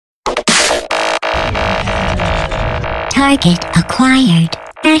Target acquired.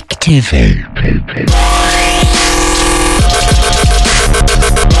 Activate.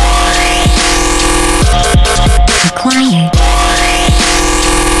 Acquired.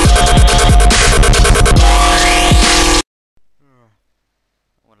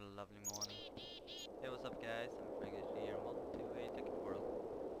 What a lovely morning. Hey, what's up guys? I'm McHD here and welcome to a Tekkit World.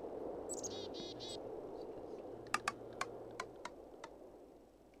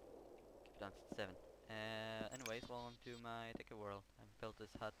 Keep it on 7. Anyways, welcome to my Tekkit World. I built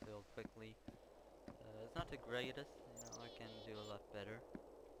this hut real quickly. It's not the greatest, you know, I can do a lot better.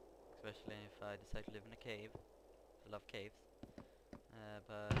 Especially if I decide to live in a cave. I love caves.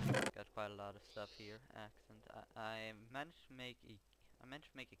 But got quite a lot of stuff here. Accent. I managed to make a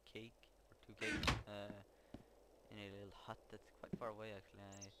cake or 2 cakes in a little hut that's quite far away actually.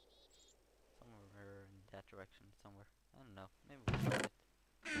 Somewhere in that direction somewhere. I don't know. Maybe we'll find it.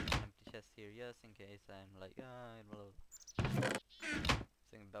 Empty chest here just in case I'm like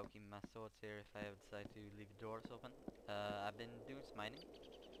thinking about keeping my swords here if I decide to leave the doors open. I've been doing some mining.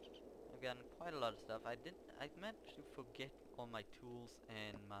 I've gotten quite a lot of stuff. I managed to forget all my tools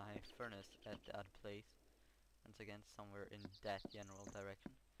and my furnace at the other place. Once again, somewhere in that general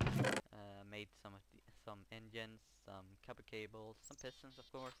direction. Made some engines, some copper cables, some pistons, of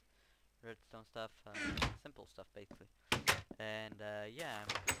course, redstone stuff, simple stuff basically. And yeah, I'm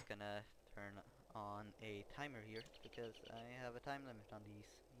just gonna turn on a timer here because I have a time limit on these.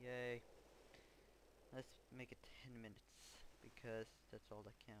 Yay! Let's make it 10 minutes. Because that's all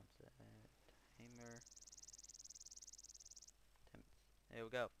that counts. Timer 10 minutes. There we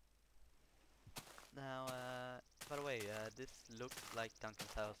go. Now, by the way, this looks like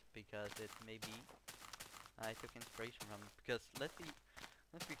Duncan's house because it maybe I took inspiration from it. Because let's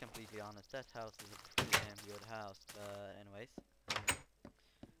be completely honest, that house is a pretty damn good house. Anyways,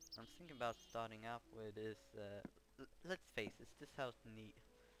 what I'm thinking about starting up with is let's face it, this house need.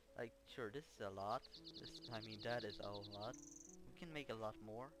 Like, sure, this is a lot. I mean, that is a whole lot. We can make a lot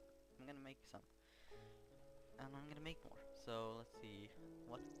more. I'm gonna make some. And I'm gonna make more. So, let's see.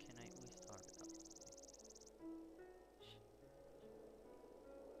 What can we start with?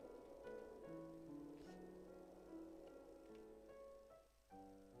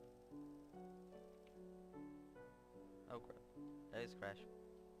 Oh, crap. That is crash.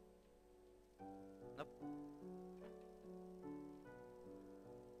 Nope.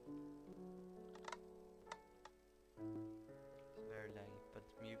 Very laggy, but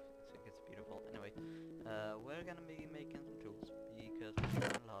it's mute, so it's beautiful. Anyway, we're gonna be making some tools because we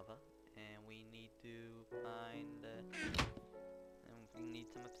found lava, and we need to find, and we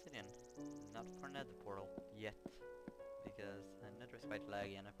need some obsidian. Not for nether portal yet, because nether is quite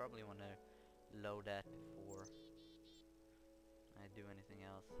laggy, and I probably wanna load that before I do anything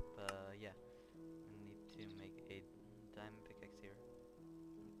else. But yeah, I need to make a diamond pickaxe here.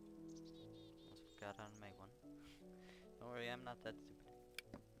 Almost forgot how to make one. Don't worry, I'm not that stupid.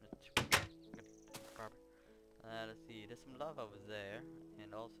 Let's see. There's some lava over there,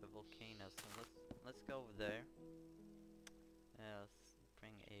 and also volcanoes. So let's go over there. Let's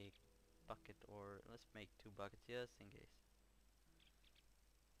bring a bucket, or let's make 2 buckets just in case.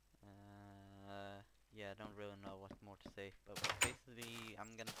 Yeah, I don't really know what more to say, but basically,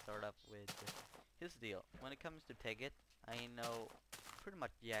 I'm gonna start up with. Here's the deal. When it comes to Tekkit, I know pretty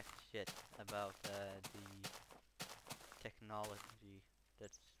much jack shit about the technology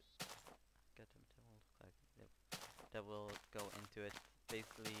that will go into it.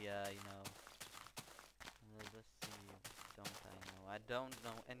 Basically, you know, let's see, I don't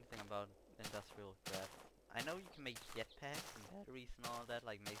know anything about industrial craft. I know you can make jetpacks and batteries and all that,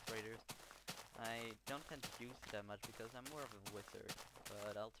 like Maze Raiders. I don't tend to use it that much because I'm more of a wizard,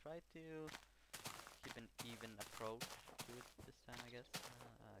 but I'll try to keep an even approach to it this time, I guess.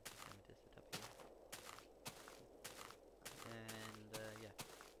 Let me just set up here. And yeah,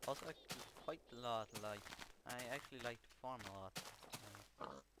 also quite a lot. Like I actually like to farm a lot,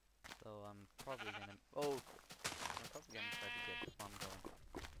 so I'm probably gonna. I'm probably gonna try to get the farm going.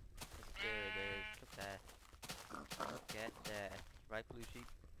 There it is. Look at that. Look at that. Right, blue sheep.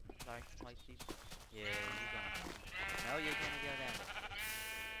 Right, white sheep. Yeah, you're gonna. No, you're gonna go down there.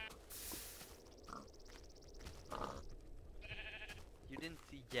 You didn't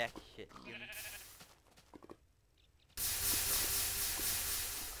see jack shit. You didn't.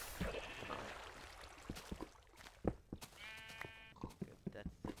 Good,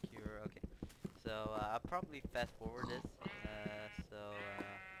 that's secure. Okay. So I'll probably fast forward this.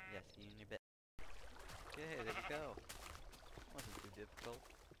 Yeah, see you in a bit. Okay, there we go. Wasn't too difficult.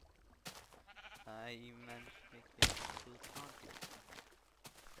 I managed to make it a little conflict.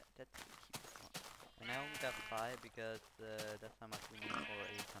 That keeps on. And I only got 5 because that's how much we need for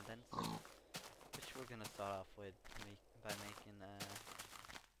a condenser, which we're gonna start off with by making.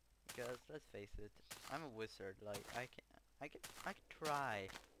 Because let's face it, I'm a wizard. Like I can try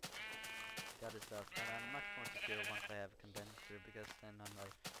the other stuff, but I'm much more secure once I have a condenser, because then I'm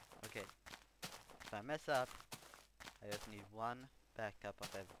like, okay, if I mess up, I just need one backup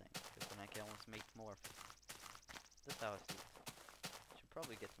of everything, because then I can always make more of it. That's how I see it. Should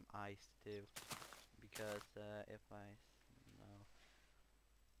probably get some ice too, because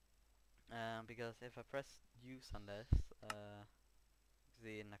because if I press use on this,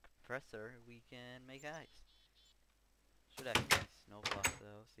 in a compressor, we can make ice. Should actually use snow blocks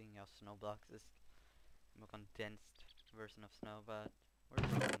though, seeing how snow blocks is a more condensed version of snow, but we're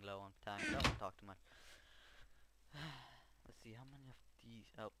running low on time, so I won't talk too much. Let's see, how many of these?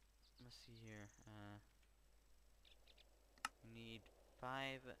 Oh, let's see here. We need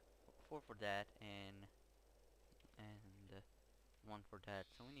 4 for that, and 1 for that.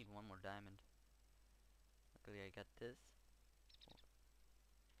 So we need 1 more diamond. Luckily, I got this.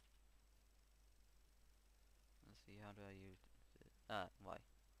 Let's see, how do I use it? Y.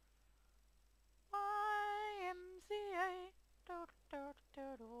 YMCA.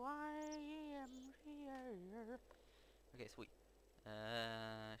 YMCA. Okay, sweet.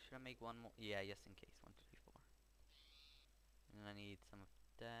 Should I make 1 more? Yeah, just in case. 1, 2, 3, 4. And I need some of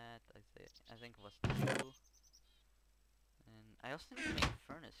that. I think it was 2. And I also need to make a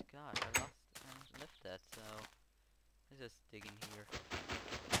furnace. God, I left that. So let's just dig in here. We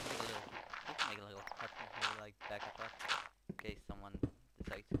can make a little hut in here, like backup hut, in case someone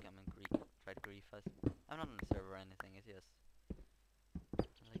decides to come and try to grief us. I'm not on the server or anything. It's just I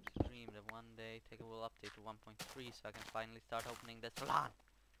like to dream that one day Tekkit will update to 1.3 so I can finally start opening this salon.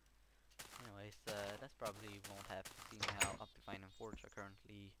 Anyways, that's probably won't happen, seeing how Optifine and Forge are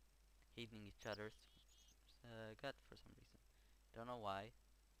currently hating each other's gut for some reason. Don't know why.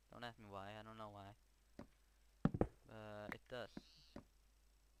 Don't ask me why. I don't know why. It does.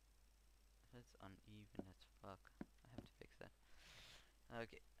 It's uneven as fuck. I have to fix that.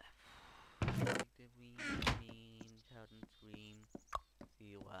 Okay. Did we mean shouting scream?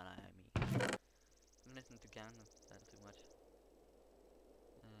 See what I mean. I'm listening to Gangnam Style too much.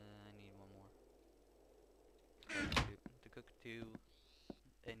 I need 1 more. To cook 2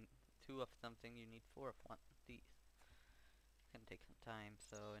 and 2 of something, you need 4 of one of these. It's gonna take some time.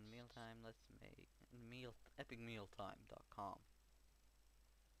 So in mealtime, let's make epicmealtime.com.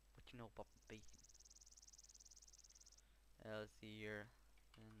 What you know about bacon? Let's see here.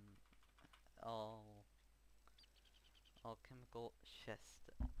 And alchemical chest.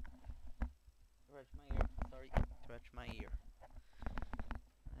 Scratch my ear. Sorry, scratch my ear.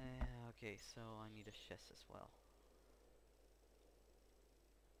 Okay, so I need a chest as well.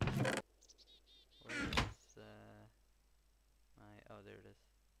 Where is my? Oh, there it is.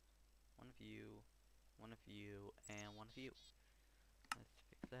 1 of you, 1 of you, and 1 of you. Let's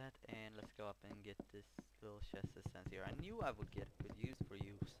fix that, and let's go up and get this little chest that stands here. I knew I would get a good use for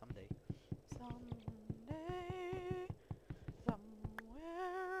you someday. Someday,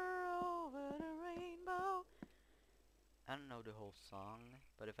 somewhere over the rainbow. I don't know the whole song,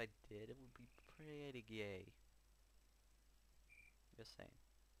 but if I did, it would be pretty gay. Just saying.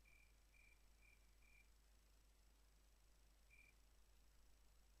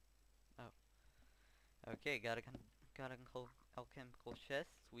 Oh. Okay, got an alchemical chest.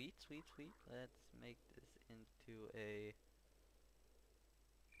 Sweet, sweet, sweet. Let's make this into a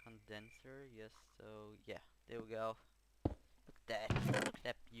condenser. Yes, so yeah, there we go. Look at that. Look at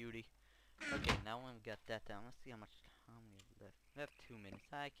that beauty. Okay, now when we got that down, let's see how many left. We have 2 minutes.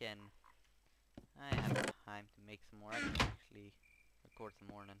 I have time to make some more. I can actually record some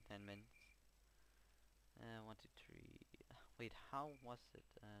more than 10 minutes. 1, 2, 3. Wait, how was it?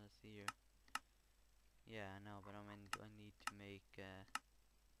 Let's see here. Yeah, I know, but I mean, do I need to make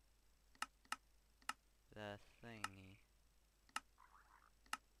the thingy?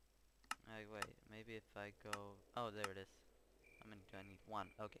 Wait, maybe if I go... Oh, there it is. I mean, do I need 1?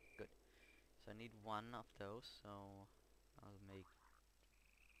 Okay, good. So I need 1 of those, so I'll make...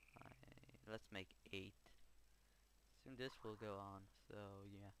 let's make 8. Soon this will go on, so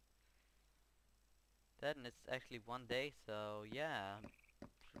yeah. Then it's actually 1 day, so yeah.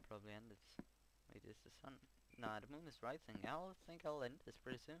 Should probably end this. Wait, is the sun... Nah, the moon is rising. I think I'll end this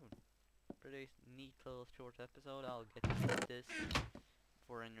pretty soon. Pretty neat little short episode. I'll get to edit this.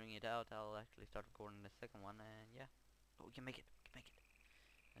 Before rendering it out, I'll actually start recording the second one, and yeah. Oh, we can make it. We can make it.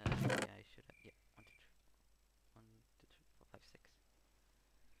 Yeah, I should have. Yeah, 1, 2, 3. 1, 2, 3, 4, 5, 6.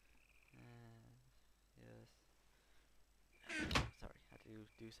 Yes. Sorry, I had to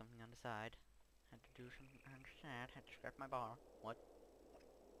do something on the side. Had to do some understand. Had to scratch my bar. What?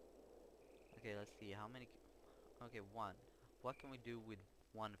 Okay, let's see. How many? Okay, one. What can we do with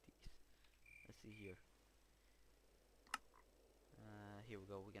one of these? Let's see here. Here we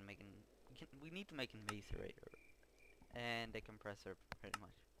go. We can make an. We need to make a macerator and a compressor, pretty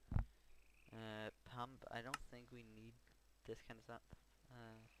much. Pump. I don't think we need this kind of stuff.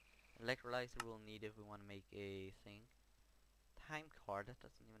 Electrolyzer we'll need if we want to make a thing. Time card. That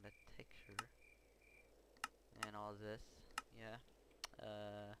doesn't even have texture. And all this. Yeah.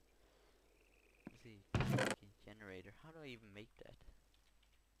 Let's see. Make a generator. How do I even make that?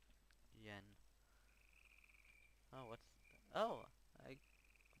 Gen. Oh, what's? Oh, I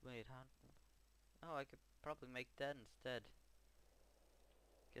wait. How? Oh, I could probably make that instead.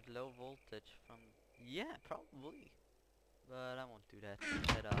 Get low voltage from. Yeah, probably. But I won't do that.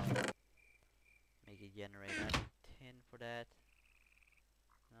 Instead, I'll make a generator. I need tin for that.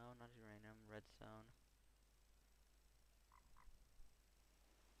 No, not uranium. Redstone.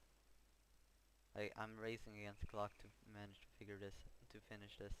 I'm racing against the clock to manage to figure this, to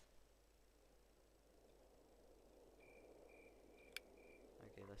finish this.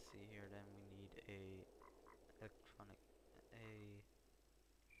 Okay, let's see here. Then we need a electronic, a.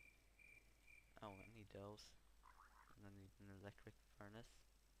 Oh, I need those. And I need an electric furnace.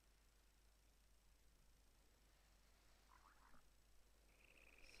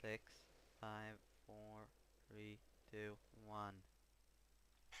 Six, 5, 4, 3, 2, 1.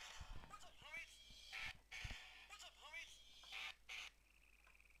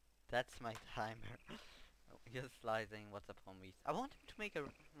 That's my timer. Just sliding, what's up homies. I want him to make a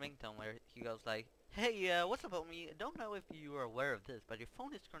ringtone where he goes like, hey, what's up homie? I don't know if you are aware of this, but your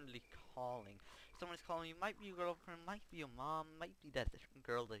phone is currently calling. Someone is calling you, might be your girlfriend, might be your mom, might be that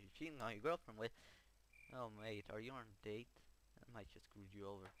girl that you're cheating on your girlfriend with. Oh mate, are you on a date? I might just screw you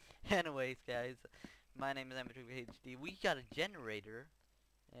over. Anyways guys, my name is Tekkit With McHD. We got a generator,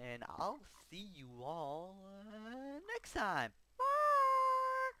 and I'll see you all next time.